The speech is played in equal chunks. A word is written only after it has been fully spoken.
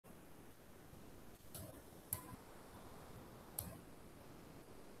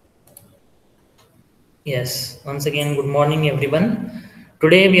Yes, once again, good morning everyone.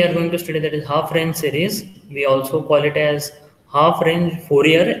 Today we are going to study that is half range series. We also call it as half range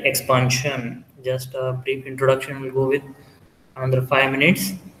Fourier expansion. Just a brief introduction, we'll go with another 5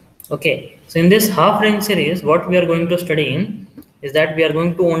 minutes. Okay, so in this half range series, what we are going to study in is that we are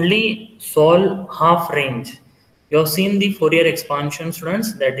going to only solve half range. You have seen the Fourier expansion,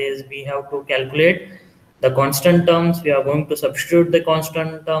 students, that is, we have to calculate the constant terms. We are going to substitute the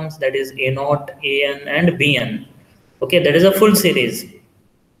constant terms, that is a naught, an, and bn. Okay, that is a full series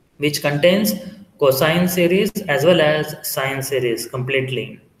which contains cosine series as well as sine series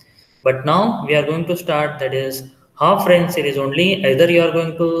completely. But now we are going to start, that is half range series only. Either you are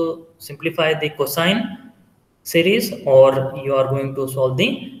going to simplify the cosine series or you are going to solve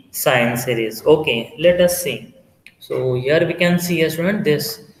the sine series. Okay, let us see. So here we can see, a student,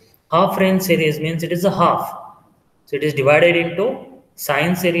 this half range series means it is a half. So it is divided into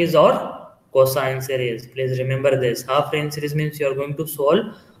sine series or cosine series. Please remember this. Half range series means you are going to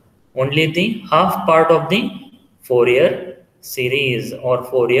solve only the half part of the Fourier series or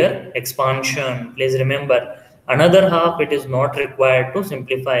Fourier expansion. Please remember, another half it is not required to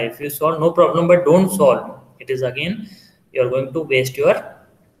simplify. If you solve, no problem, but don't solve. It is again, you are going to waste your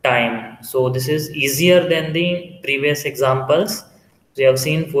time. So this is easier than the previous examples. So you have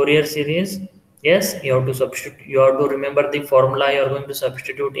seen Fourier series. Yes, you have to substitute. You have to remember the formula. You are going to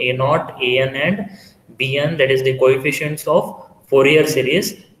substitute a naught, an, and bn. That is the coefficients of Fourier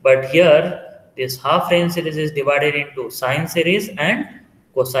series. But here, this half range series is divided into sine series and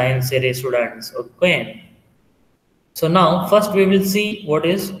cosine series, students. Okay. So now first we will see what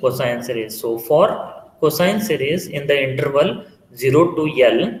is cosine series. So for cosine series in the interval 0 to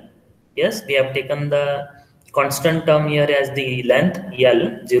L, yes, we have taken the constant term here as the length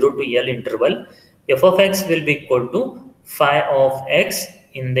L, 0 to L interval. F of x will be equal to phi of x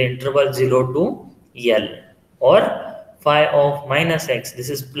in the interval 0 to L, or phi of minus x. This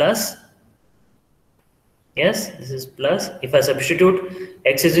is plus. Yes, this is plus. If I substitute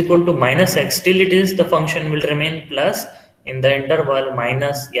x is equal to minus x, still it is, the function will remain plus in the interval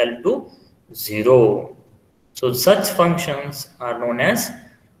minus L to 0. So such functions are known as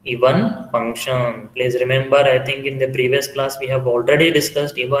even function. Please remember, I think in the previous class we have already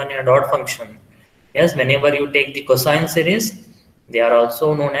discussed even and odd function. Yes, whenever you take the cosine series, they are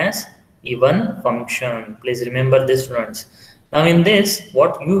also known as even function. Please remember this, students. Now in this,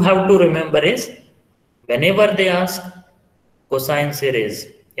 what you have to remember is, whenever they ask cosine series,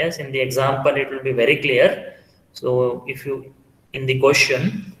 yes, in the example it will be very clear. So if you, in the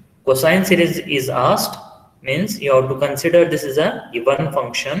question cosine series is asked, means you have to consider this is a given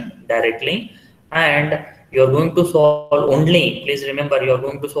function directly, and you are going to solve only, please remember, you are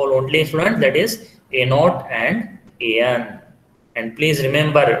going to solve only, student, that is a naught and an. And please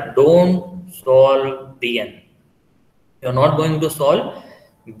remember, don't solve bn. You're not going to solve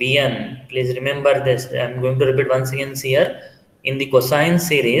bn. Please remember this. I'm going to repeat once again here. In the cosine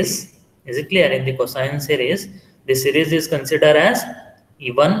series, is it clear? In the cosine series, the series is considered as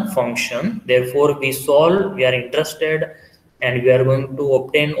even function. Therefore, we are interested, and we are going to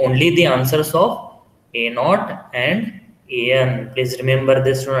obtain only the answers of a naught and an. Please remember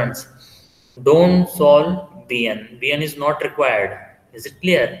this, students. Don't solve bn. Bn is not required. Is it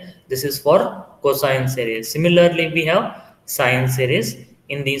clear? This is for cosine series. Similarly, we have sine series.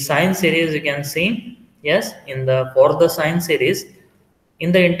 In the sine series, you can see, yes, in the, for the sine series,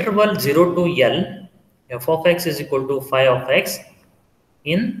 in the interval 0 to L, f of x is equal to phi of x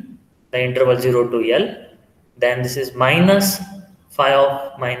in the interval 0 to L. Then this is minus phi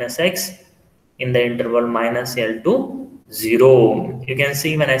of minus x in the interval minus L to 0. You can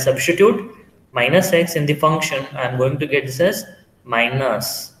see when I substitute minus x in the function, I am going to get this as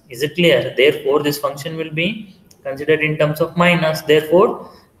minus. Is it clear? Therefore, this function will be considered in terms of minus. Therefore,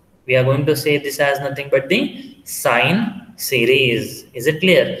 we are going to say this as nothing but the sine series. Is it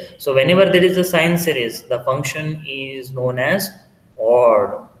clear? So whenever there is a sine series, the function is known as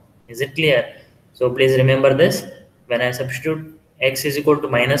odd. Is it clear? So please remember this. When I substitute x is equal to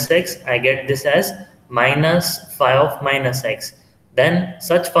minus x, I get this as minus phi of minus x. Then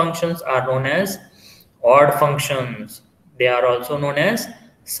such functions are known as odd functions. They are also known as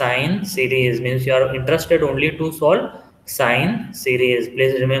sine series. Means you are interested only to solve sine series.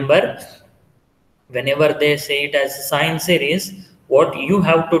 Please remember, whenever they say it as sine series, what you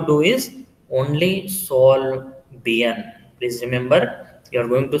have to do is only solve bn. Please remember, you are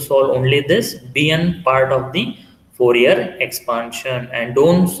going to solve only this bn part of the Fourier expansion, and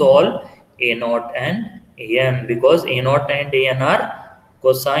don't solve a naught and an, because a naught and an are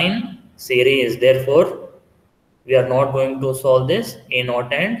cosine series. Therefore, we are not going to solve this a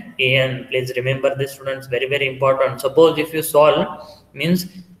naught and an. Please remember this, students, very very important. Suppose if you solve, means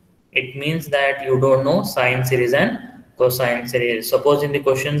it means that you don't know sine series and cosine series. Suppose in the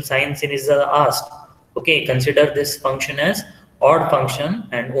question sine series are asked, okay, consider this function as odd function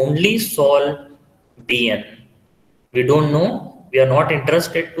and only solve bn. We don't know, we are not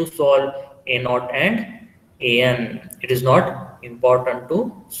interested to solve a naught and an. It is not important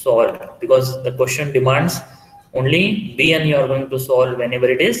to solve because the question demands only bn you are going to solve whenever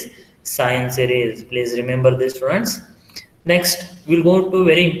it is sine series. Please remember this, students. Next, we'll go to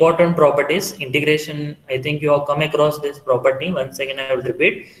very important properties. Integration, I think you have come across this property. Once again, I will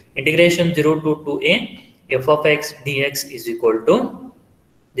repeat. Integration 0 to 2a f of x dx is equal to,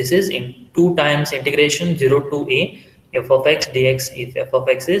 this is in 2 times integration 0 to a f of x dx if f of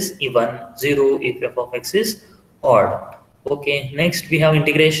x is even, 0 if f of x is odd. Okay, next we have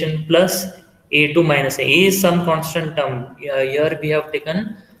integration plus a to minus a. A is some constant term. Here we have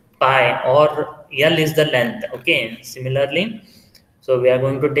taken pi, or L is the length. Okay, similarly, so we are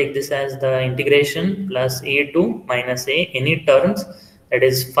going to take this as the integration plus a to minus a, any terms, that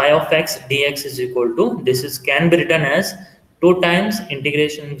is phi of x dx is equal to, this is can be written as 2 times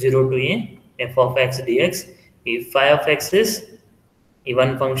integration 0 to a f of x dx if phi of x is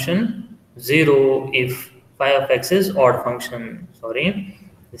even function, 0 if phi of x is odd function. Sorry,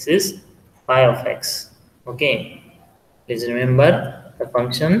 this is phi of x. Okay, please remember the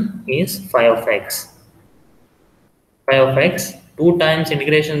function is phi of x. Phi of x 2 times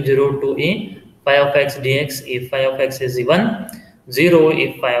integration 0 to a phi of x dx if phi of x is even, 0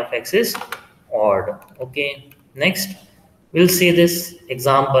 if phi of x is odd. Okay, next we'll see this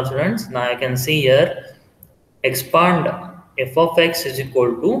example, students. Now I can see here, expand f of x is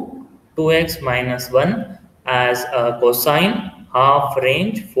equal to 2x minus 1 as a cosine half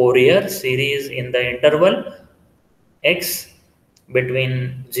range Fourier series in the interval x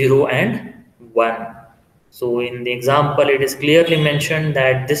between 0 and 1. So in the example, it is clearly mentioned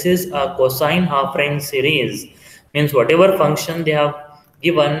that this is a cosine half range series. Means whatever function they have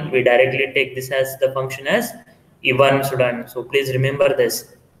given, we directly take this as the function as even, student. So please remember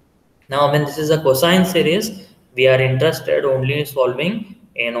this. Now when this is a cosine series, we are interested only solving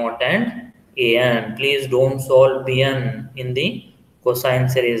a naught and an. Please don't solve bn in the cosine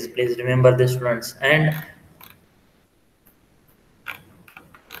series. Please remember this, students. And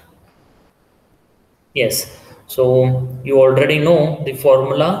yes, so you already know the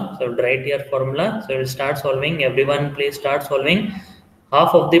formula. So write here formula. So we'll start solving. Everyone, please start solving.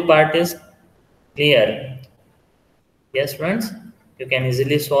 Half of the part is clear. Yes, friends, you can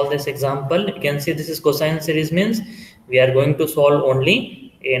easily solve this example. You can see this is cosine series, means we are going to solve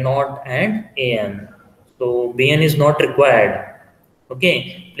only a naught and an. So bn is not required.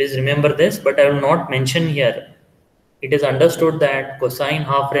 Okay, please remember this, but I will not mention here. It is understood that cosine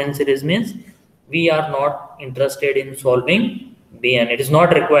half range series means we are not interested in solving bn. It is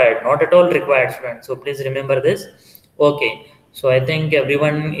not required, not at all required, friends. So please remember this. Okay, so I think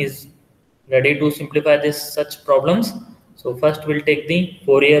everyone is ready to simplify this such problems. So first we'll take the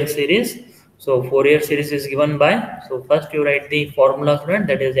Fourier series. So Fourier series is given by, so first you write the formula, student,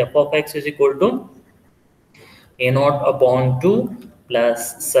 that is f of x is equal to a naught upon 2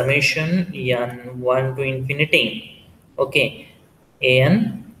 plus summation n1 to infinity, okay,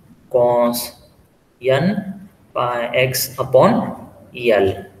 an cos n by x upon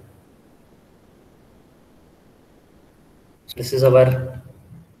l. So this is our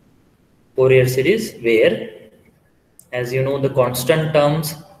Fourier series where, as you know, the constant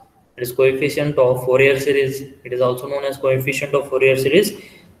terms, it is coefficient of Fourier series, it is also known as coefficient of Fourier series.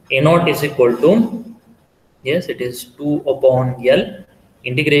 A naught is equal to, yes, it is 2 upon L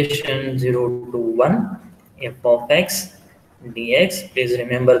integration 0 to 1 f of x dx. Please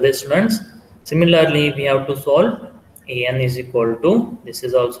remember this, students. Similarly, we have to solve an is equal to, this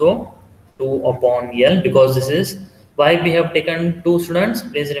is also 2 upon L, because this is why we have taken 2, students.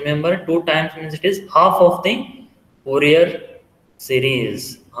 Please remember 2 times means it is half of the Fourier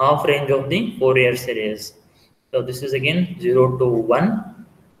series, half range of the Fourier series. So this is again 0 to 1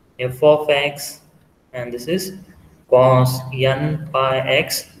 f of x, and this is cos n pi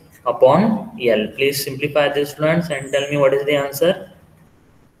x upon L. Please simplify this, students, and tell me what is the answer.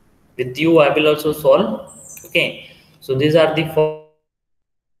 With you, I will also solve. Okay, so these are the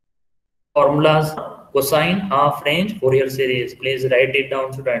formulas, cosine half range Fourier series. Please write it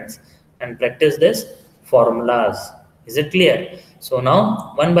down, students, and practice this formulas. Is it clear? So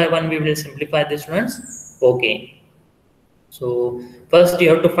now one by one we will simplify this, students. Okay, so first you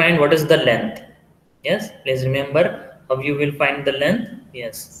have to find what is the length. Yes, please remember how you will find the length.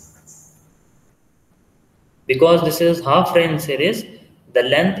 Yes, Because this is half range series, the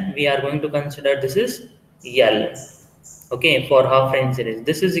length we are going to consider this is L. Okay, for half range series,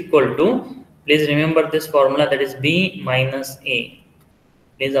 this is equal to, please remember this formula, that is B minus A.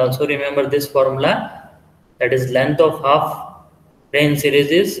 Please also remember this formula, that is length of half range series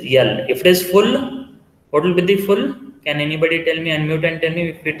is L. If it is full, what will be the full? Can anybody tell me, unmute and tell me,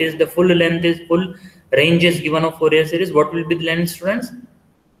 if it is the full length is full range is given of Fourier series, what will be the length, students?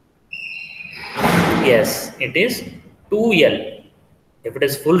 Yes, it is 2L. If it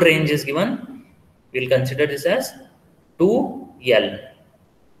is full range is given, we will consider this as 2L.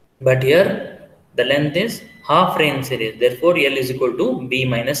 But here the length is half range series. Therefore, L is equal to B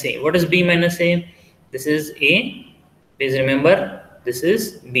minus A. What is B minus A? This is A. Please remember, this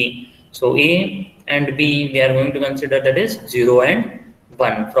is B. So A and B we are going to consider, that is 0 and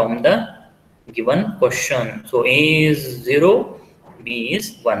 1 from the given question. So A is 0, B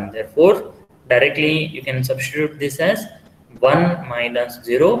is 1. Therefore, directly you can substitute this as 1 minus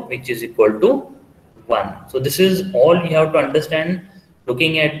 0, which is equal to 1. So this is all you have to understand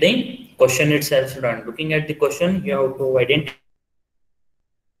looking at the question itself, student. Looking at the question, you have to identify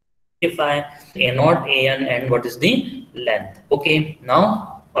A naught, An, and what is the length. Okay,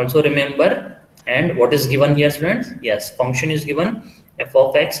 now also remember, and what is given here, students? Yes, function is given, f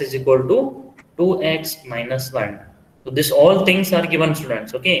of x is equal to 2x minus 1. So this all things are given,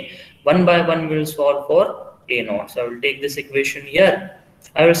 students. Okay, one by one we will solve for A naught. So I will take this equation here.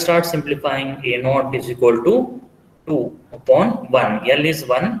 I will start simplifying. A naught is equal to 2 upon 1. L is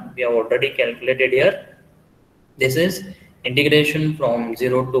 1. We have already calculated here. This is integration from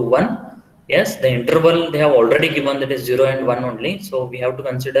 0 to 1. Yes, the interval they have already given, that is 0 and 1 only. So we have to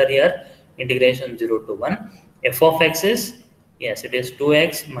consider here integration 0 to 1. F of x is, yes, it is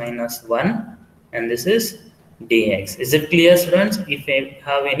 2x minus 1, and this is dx. Is it clear, students? If you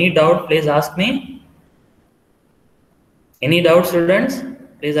have any doubt, please ask me. Any doubt, students?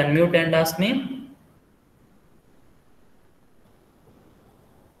 Please unmute and ask me.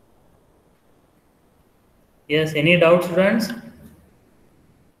 Yes, any doubt, students?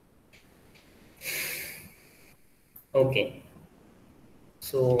 Okay.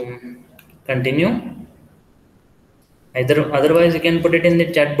 So continue. Otherwise, you can put it in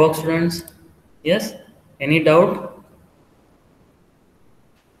the chat box, students. Yes. Any doubt?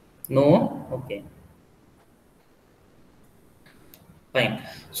 No. Okay. Fine.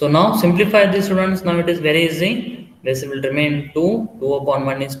 So now simplify this, students. Now it is very easy. This will remain 2. 2 upon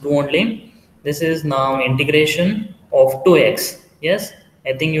 1 is 2 only. This is now integration of 2x. Yes.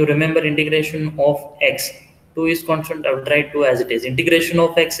 I think you remember integration of x. 2 is constant. I will write 2 as it is. Integration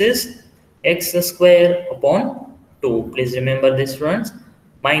of x is x square upon 2. Please remember this, students.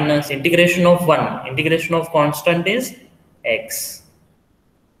 Minus integration of 1. Integration of constant is x.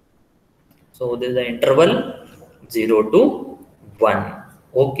 So this is the interval 0 to 1.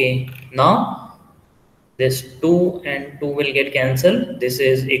 Okay. Now this 2 and 2 will get cancelled. This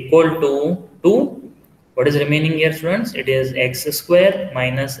is equal to 2. What is remaining here, students? It is x square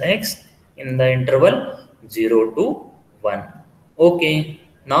minus x in the interval 0 to 1. Okay.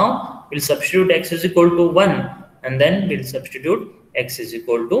 Now we'll substitute x is equal to 1, and then we'll substitute x is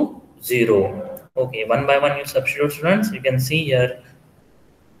equal to 0. Okay. One by one you substitute, students. You can see here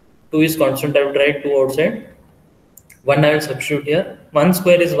 2 is constant. I will write 2 outside. 1 I will substitute here. 1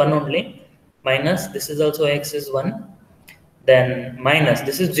 square is 1 only. Minus, this is also x is 1. Then minus,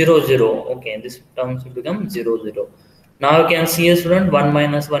 this is 0, 0. Okay, this terms will become 0, 0. Now you can see a student, 1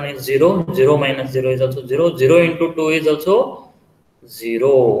 minus 1 is 0. 0 minus 0 is also 0. 0 into 2 is also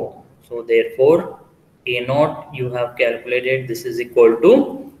 0. So therefore, A naught you have calculated, this is equal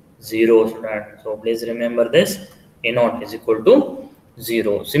to 0, student. So please remember this. A naught is equal to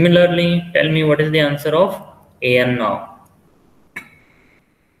 0. Similarly, tell me what is the answer of An now.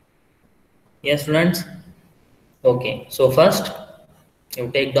 Yes, students. Okay, so first you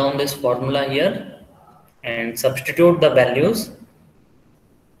take down this formula here and substitute the values.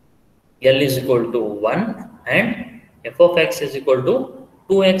 L is equal to 1 and f of x is equal to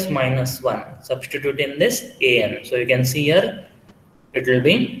 2x minus 1. Substitute in this An. So you can see here it will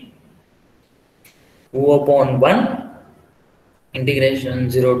be 2 upon 1 integration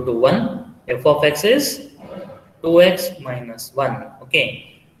 0 to 1. F of x is 2x minus 1.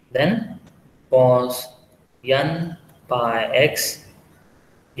 Okay, then cos n pi x,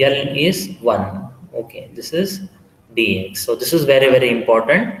 L is 1. Okay, this is dx. So this is very, very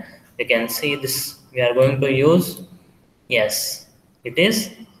important. You can see this we are going to use. Yes, it is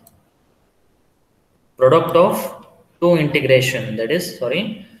product of two integration, that is,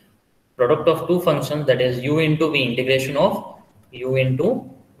 sorry, product of two functions, that is u into v, integration of u into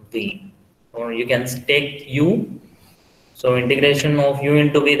v. or you can take u. So integration of u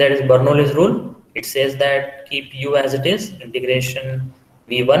into v, that is Bernoulli's rule. It says that keep u as it is. Integration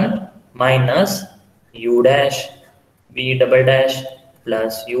v1 minus u dash v double dash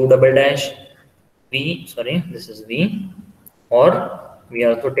plus u double dash v. Sorry, this is v. Or we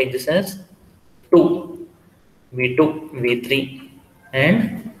also take this as 2 v2 v3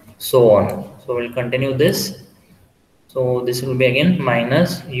 and so on. So we'll continue this. So this will be again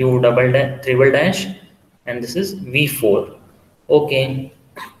minus u double dash triple dash, and this is v4. Okay,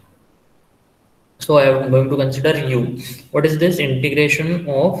 so I am going to consider u. What is this? Integration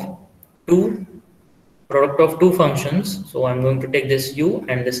of two product of two functions. So I'm going to take this u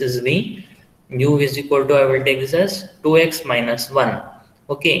and this is v. U is equal to, I will take this as 2x minus 1.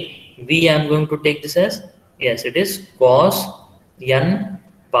 Okay, v I'm going to take this as, yes, it is cos n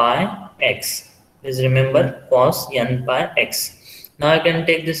pi x. Please remember cos n pi x. Now I can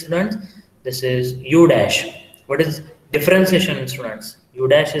take this, students. This is u dash. What is differentiation, students? U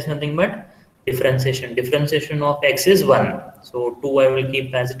dash is nothing but differentiation. Differentiation of x is 1. So 2 I will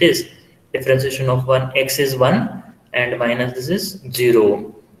keep as it is. Differentiation of 1 x is 1 and minus this is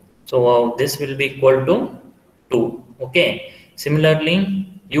 0. So this will be equal to 2. Okay. Similarly,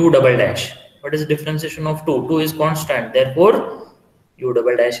 u double dash. What is the differentiation of 2? 2 is constant. Therefore, u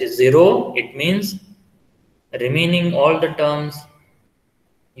double dash is 0. It means remaining all the terms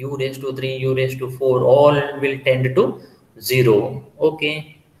u raised to 3, u raised to 4, all will tend to 0.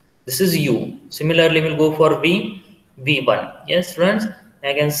 Okay. This is u. Similarly, we'll go for v, v1. Yes, friends,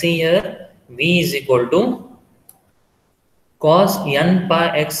 I can see here v is equal to cos n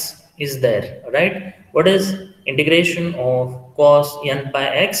pi x is there, right? What is integration of cos n pi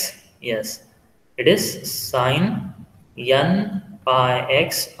x? Yes, it is sine n pi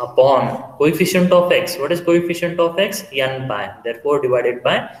x upon coefficient of x. What is coefficient of x? N pi. Therefore, divided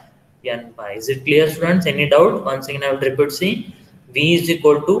by n pi. Is it clear, students? Any doubt? Once again, I will repeat. See, v is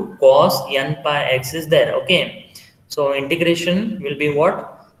equal to cos n pi x is there. Okay. So integration will be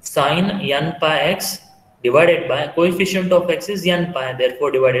what? Sine n pi x divided by coefficient of x is n pi.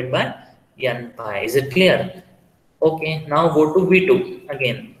 Therefore, divided by n pi. Is it clear? Okay. Now go to v2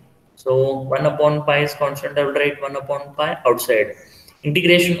 again. So 1 upon pi is constant. I will write 1 upon pi outside.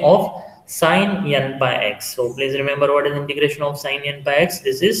 Integration of sine n pi x. So please remember what is integration of sine n pi x.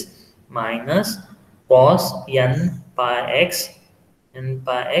 This is minus cos n pi x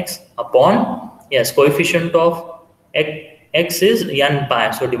upon, yes, coefficient of x is n pi.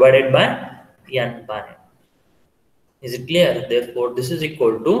 So divided by n pi. Is it clear? Therefore, this is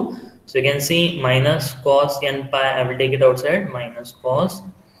equal to, so you can see minus cos n pi. I will take it outside. Minus cos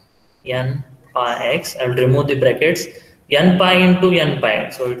n pi x. I will remove the brackets. N pi into n pi.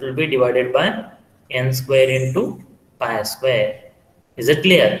 So it will be divided by n square into pi square. Is it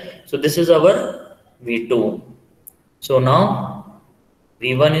clear? So this is our v2. So now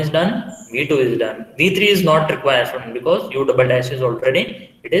v1 is done, v2 is done. v3 is not required because u double dash is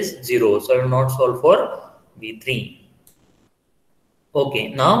already, it is 0. So I will not solve for v3. Okay,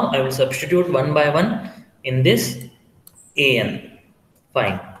 now I will substitute one by one in this an.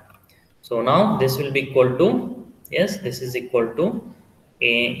 Fine. So now this will be equal to, yes, this is equal to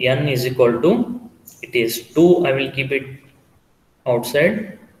n is equal to, it is 2. I will keep it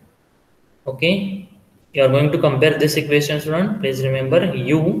outside. Okay, you are going to compare this equation, student. Please remember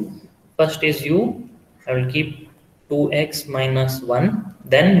u, first is u. I will keep 2x minus 1.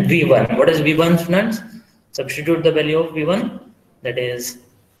 Then v1. What is v1, students? Substitute the value of v1. That is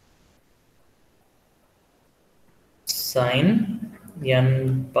sine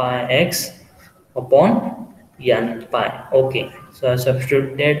n pi x upon n pi. Okay, so I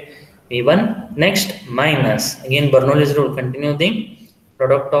substituted v1. Next, minus. Again, Bernoulli's rule. Continue the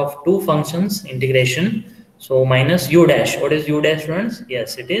product of two functions integration. So minus u dash. What is u dash, students?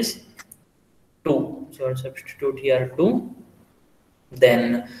 Yes, it is 2. So I'll substitute here 2.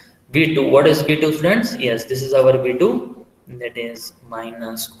 Then v2. What is v2, students? Yes, this is our v2. That is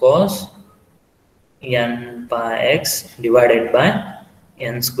minus cos n pi x divided by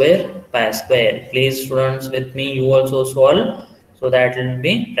n square pi square. Please, students, with me, you also solve. So that will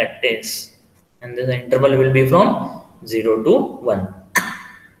be practice. And this interval will be from 0 to 1.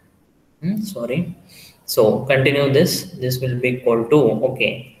 Sorry. So continue this. This will be equal to,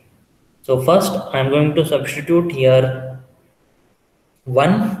 okay. So first I am going to substitute here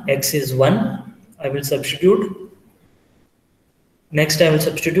 1, x is 1. I will substitute. Next I will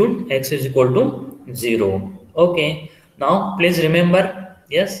substitute x is equal to 0. Okay. Now please remember,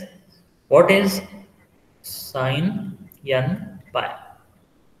 yes, what is sine n pi?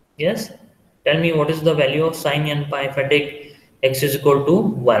 Yes. Tell me what is the value of sine n pi if I take x is equal to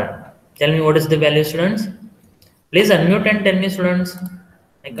 1. Tell me what is the value, students. Please unmute and tell me, students.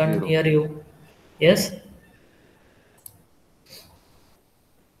 I can't 0. hear you. Yes.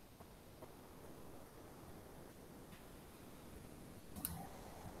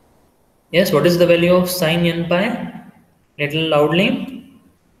 Yes, what is the value of sine n pi? Little loudly.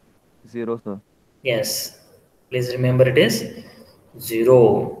 0, sir. Yes. Please remember it is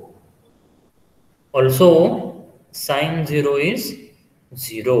 0. Also, sine 0 is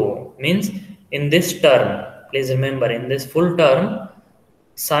 0. Means in this term, please remember in this full term,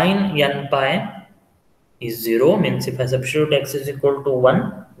 sine n pi is 0. Means if I substitute x is equal to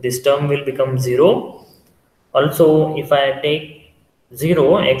 1, this term will become 0. Also, if I take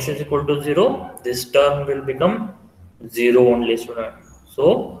 0, x is equal to 0, this term will become 0 only, student.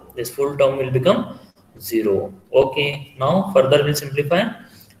 So, this full term will become 0. Okay, now further we'll simplify.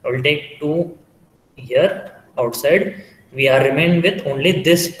 I will take 2 here outside. We are remain with only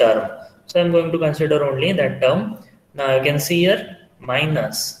this term. So, I am going to consider only that term. Now, you can see here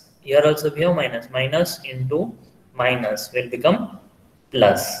minus. Here also we have minus. Minus into minus will become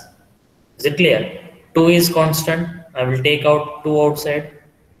plus. Is it clear? 2 is constant. I will take out 2 outside.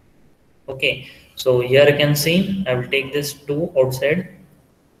 Okay. So here you can see I will take this 2 outside.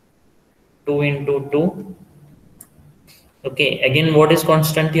 2 into 2. Okay. Again, what is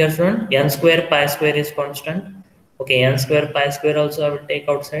constant here, friend? N square pi square is constant. Okay. N square pi square also I will take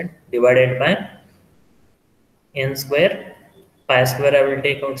outside. Divided by n square pi square I will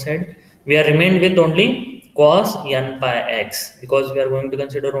take outside. We are remained with only cos n pi x because we are going to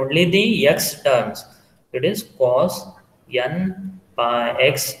consider only the x terms. It is cos n pi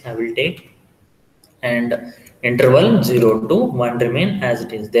x I will take, and interval 0 to 1 remain as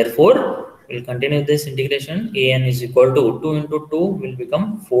it is. Therefore, we'll continue this integration. An is equal to 2 into 2 will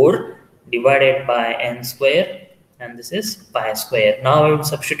become 4 divided by n square, and this is pi square. Now I will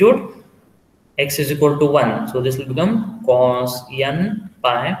substitute x is equal to 1. So this will become cos n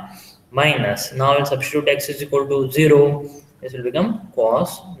pi minus. Now I'll substitute x is equal to 0. This will become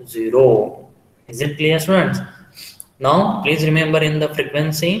cos 0. Is it clear, students? Now please remember in the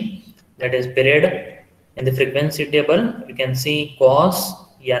frequency, that is period, in the frequency table, you can see cos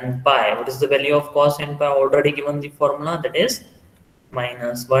n pi. What is the value of cos n pi? Already given the formula, that is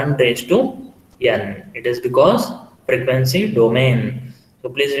minus 1 raised to n. It is because frequency domain. So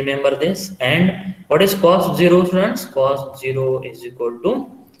please remember this. And what is cos 0, students? Cos 0 is equal to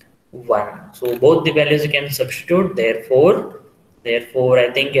 1. So both the values you can substitute. Therefore,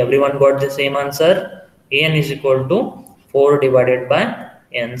 I think everyone got the same answer. An is equal to 4 divided by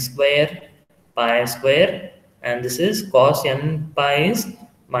n square pi square, and this is cos n pi is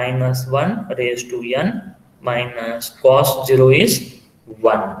minus 1 raised to n minus cos 0 is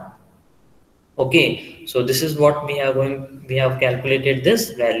 1. Okay, so this is what we have calculated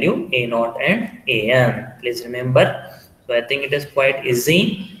this value a naught and an. Please remember. So I think it is quite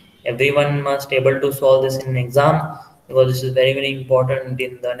easy. Everyone must able to solve this in exam because this is very important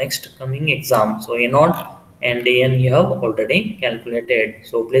in the next coming exam. So a naught and an you have already calculated.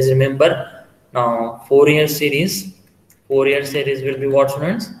 So please remember. Now Fourier series will be what,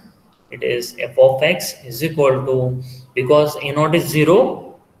 students? It is f of x is equal to, because a naught is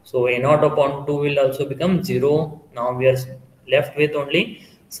 0, so a naught upon 2 will also become 0. Now we are left with only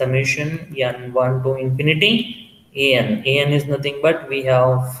summation n1 to infinity an. An is nothing but we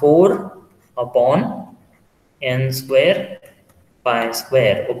have 4 upon n square pi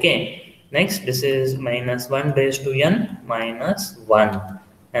square. Okay. Next, this is minus 1 raised to n minus 1.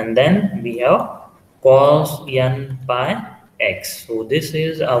 And then we have cos n pi x. So this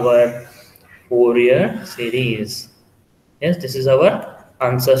is our Fourier series. Yes, this is our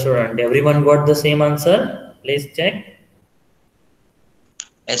answer, student. Everyone got the same answer? Please check.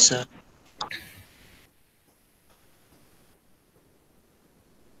 Yes, sir.